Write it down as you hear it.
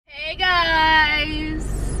Hey guys,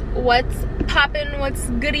 what's poppin', what's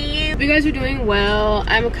goody? You guys are doing well.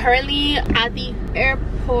 I'm currently at the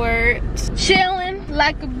airport chilling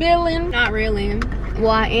like a villain. Not really,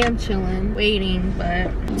 well I am chilling, waiting,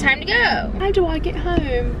 but time to go. How do I get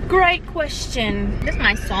home? Great question. This is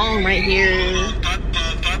my song right here.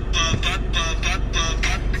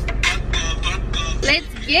 Let's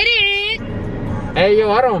get it. Hey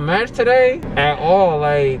yo, I don't match today at all.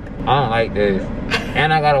 Like, I don't like this.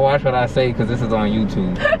 And I gotta watch what I say because this is on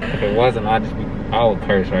YouTube. If it wasn't, I would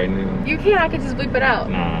curse right now. You can't, I could just bleep it out.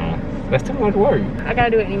 Nah, that's too much work. I gotta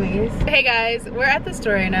do it anyways. Hey guys, we're at the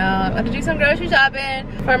store right now. I'm about to do some grocery shopping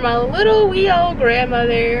for my little wee old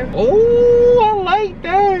grandmother. Oh, I like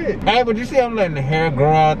that. Hey, but you see I'm letting the hair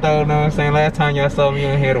grow out though, know what I'm saying? Last time y'all saw me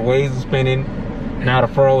on here, the waves was spinning. Now the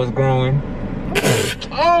fro is growing.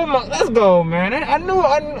 Oh my, let's go, man. I knew,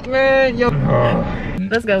 man, yo.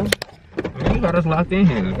 Let's go. You got us locked in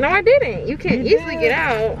here. No, I didn't. You can easily get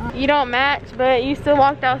out. You don't match, but you still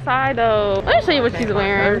walked outside though. Let me show you what she's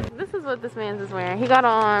wearing. This is what this man's is wearing. He got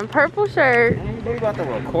on purple shirt. You about to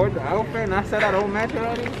record the outfit and I said I don't match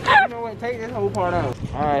already? You know what, take this whole part out.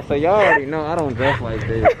 Alright, so y'all already know I don't dress like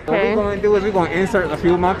this. Okay. What we're gonna do is we're gonna insert a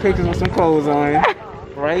few of my pictures with some clothes on.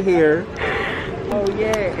 Right here. Oh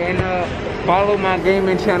yeah, and follow my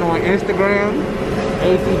gaming channel on Instagram,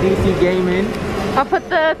 ACDC Gaming. I'll put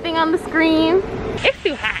the thing on the screen. It's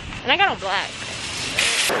too hot, and I got on black.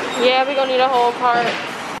 Yeah, we're gonna need a whole cart.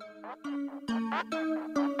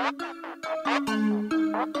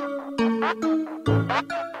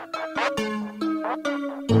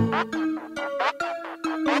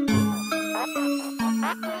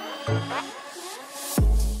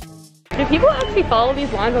 Do people actually follow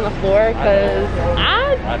these lines on the floor? Because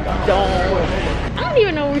I don't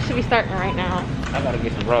even know where we should be starting right now. I gotta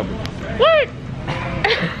get some rubber. What?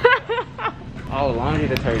 Oh, laundry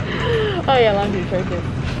detergent. Oh yeah, laundry detergent.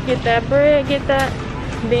 Get that bread, get that,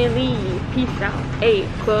 then leave. Peace out. Hey,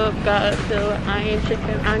 club, God, till I ain't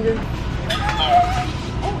chicken. I'm just.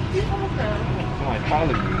 Somebody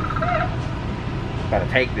calling me. Gotta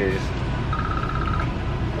take this.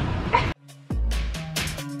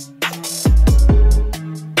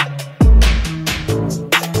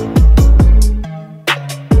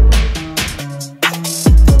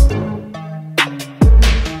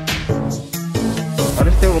 Are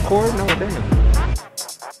they still recording? No, damn.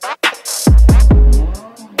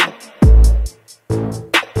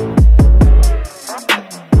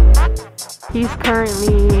 He's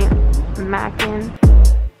currently macking.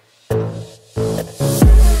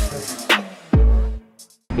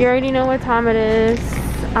 You already know what time it is.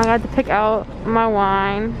 I got to pick out my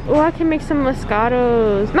wine. Oh, I can make some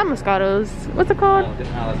Moscatos. Not Moscatos. What's it called?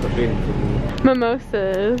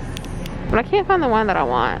 Mimosas. But I can't find the wine that I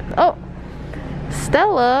want. Oh,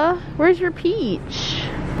 Stella, where's your peach?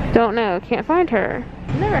 Don't know, can't find her.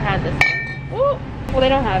 Never had this one. Ooh. Well, they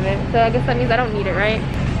don't have it, so I guess that means I don't need it, right?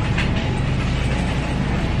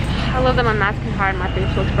 I love that my mask can hide my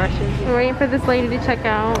facial expressions. I'm waiting for this lady to check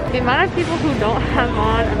out. The amount of people who don't have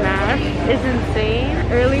on a mask is insane.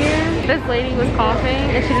 Earlier, this lady was coughing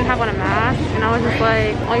and she didn't have on a mask, and I was just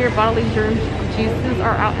like, all your bodily germ juices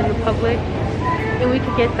are out in the public, and we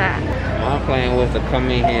could get that. My plan was to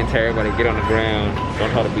come in here and tell everybody get on the ground,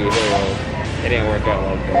 learn how to be a hero. It didn't work out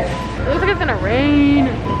like that. It looks like it's gonna rain.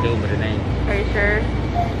 Do, but it ain't. Are you sure?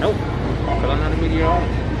 Nope, because I'm not a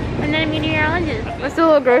meteorologist. I'm not a meteorologist. Let's do a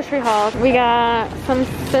little grocery haul. We got some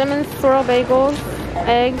cinnamon swirl bagels,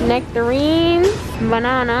 egg nectarines,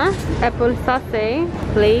 banana, apple sauce,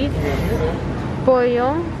 plates,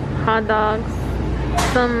 pollo, hot dogs,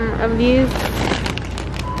 some of these.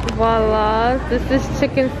 Voila, this is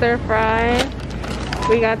chicken stir fry.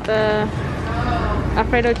 We got the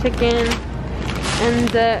Alfredo chicken and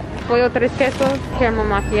the pollo tres quesos, caramel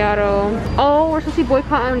macchiato. Oh, we're supposed to be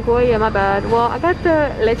boycotting Goya, my bad. Well, I got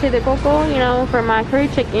the leche de coco, you know, for my curry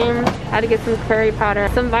chicken. I had to get some curry powder,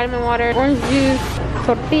 some vitamin water, orange juice,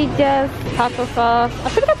 tortillas, taco sauce. I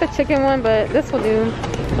should have got the chicken one, but this will do.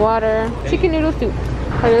 Water, chicken noodle soup,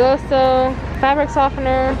 fabuloso, fabric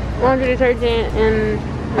softener, laundry detergent, and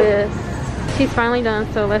this. She's finally done,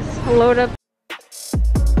 so let's load up.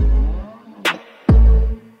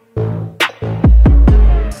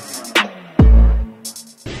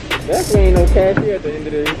 Definitely ain't no cashier at the end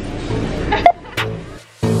of this.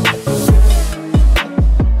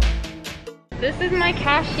 This is my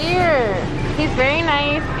cashier. He's very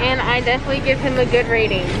nice, and I definitely give him a good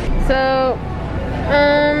rating. So,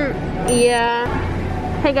 yeah.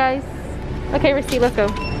 Hey guys. Okay, receipt, let's go.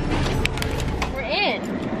 We're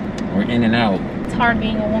in. We're in and out. It's hard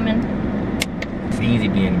being a woman. It's easy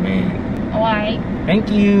being a man. Alright. Thank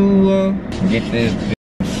you. Get this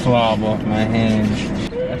slob off my hands.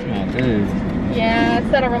 That's not good. Yeah, it's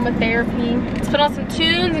that aromatherapy. Let's put on some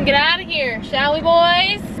tunes and get out of here, shall we,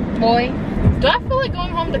 boys? Boy. Do I feel like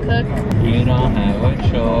going home to cook? You don't have a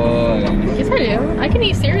choice. Yes, I do. I can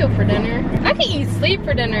eat cereal for dinner. I can eat sleep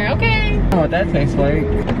for dinner, okay? Oh, what that tastes like?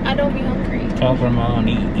 I don't be hungry. Talk from on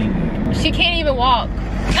eat. She can't even walk.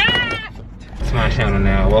 Ah! It's my channel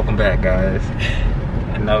now. Welcome back, guys.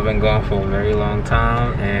 I know I've been gone for a very long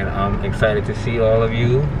time, and I'm excited to see all of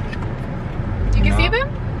you. You can see them?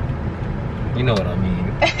 You know what I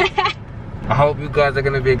mean. I hope you guys are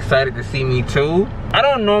gonna be excited to see me too. I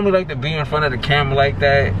don't normally like to be in front of the camera like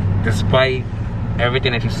that, despite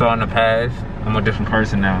everything that you saw in the past. I'm a different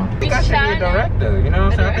person now. I think I should be a director, you know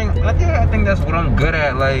what I'm saying? I think that's what I'm good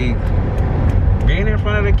at. Like, being in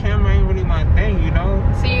front of the camera ain't really my thing, you know?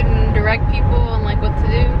 So you can direct people on like what to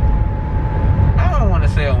do? I don't want to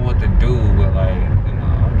say on what to do, but like, you know,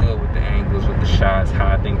 I'm good with the angles, with the shots, how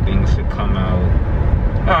I think things should come out.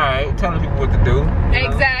 Alright, telling people what to do.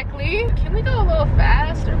 Exactly. Can we go a little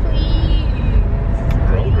faster, please?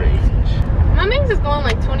 Road rage. My man's is going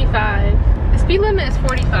like 25. The speed limit is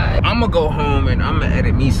 45. I'm gonna go home and I'm gonna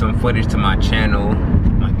edit me some footage to my channel,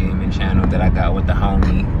 my gaming channel that I got with the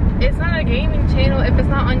homie. It's not a gaming channel if it's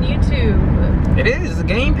not on YouTube. It is, it's a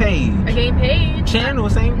game page. A game page? Channel,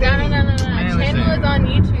 same thing. No. Channel is on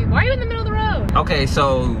YouTube. Why are you in the middle of the road? Okay,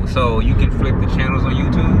 so you can flip the channels on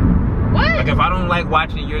YouTube? What? Like if I don't like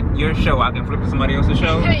watching your show, I can flip to somebody else's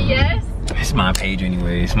show? Yes. It's my page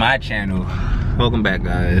anyway, it's my channel. Welcome back,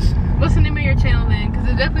 guys. What's the name of your channel then? Because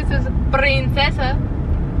it definitely says Princesa.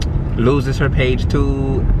 Loses her page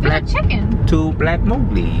to Black Chicken. To Black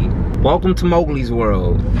Mowgli. Welcome to Mowgli's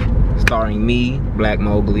World. Starring me, Black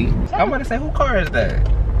Mowgli. I'm gonna say, whose car is that?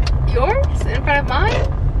 Yours? In front of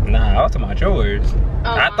mine? Nah, I was talking about yours.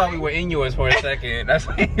 Oh, I thought we were in yours for a second. That's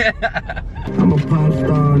I'm a pop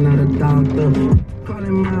star, not a doctor.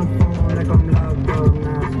 Calling my phone like I'm locked up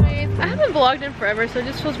now. I haven't vlogged in forever, so it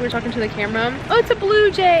just feels weird talking to the camera. Oh, it's a blue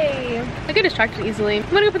jay. I get distracted easily. I'm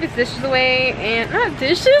gonna go put these dishes away, and not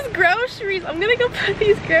dishes, groceries. I'm gonna go put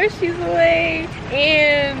these groceries away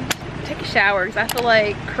and take a shower because I feel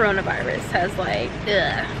like coronavirus has like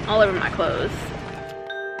all over my clothes.